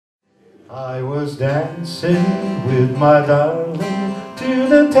I was dancing with my darling to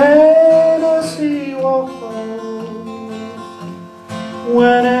the Tennessee Waltz,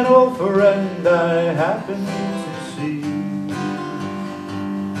 when an old friend I happened to see.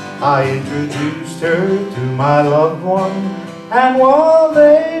 I introduced her to my loved one, and while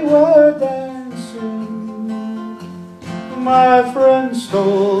they were dancing, my friend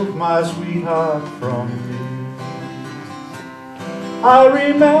stole my sweetheart from me. I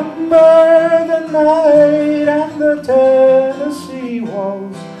remember the night and the Tennessee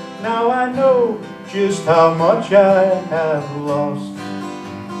Waltz. Now I know just how much I have lost.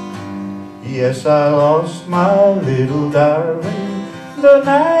 Yes, I lost my little darling the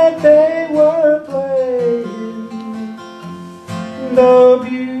night they were playing the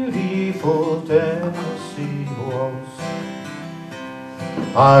beautiful Tennessee Waltz.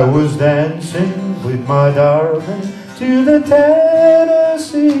 I was dancing with my darling to the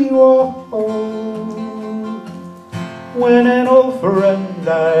Tennessee Waltz, when an old friend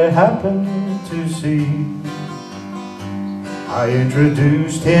I happened to see. I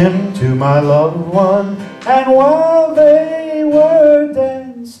introduced him to my loved one, and while they were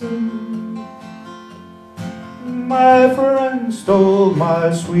dancing, my friend stole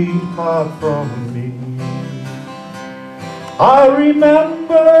my sweetheart from me. I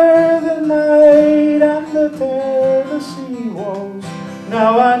remember the night and the Tennessee Waltz.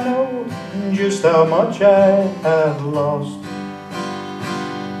 Now I know just how much I have lost.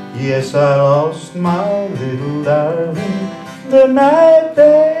 Yes, I lost my little darling the night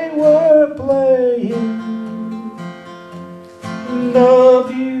they were playing the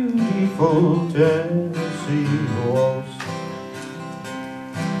beautiful Tennessee Waltz.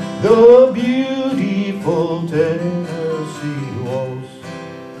 The beautiful Tennessee Waltz.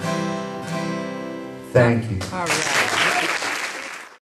 Thank you. All right.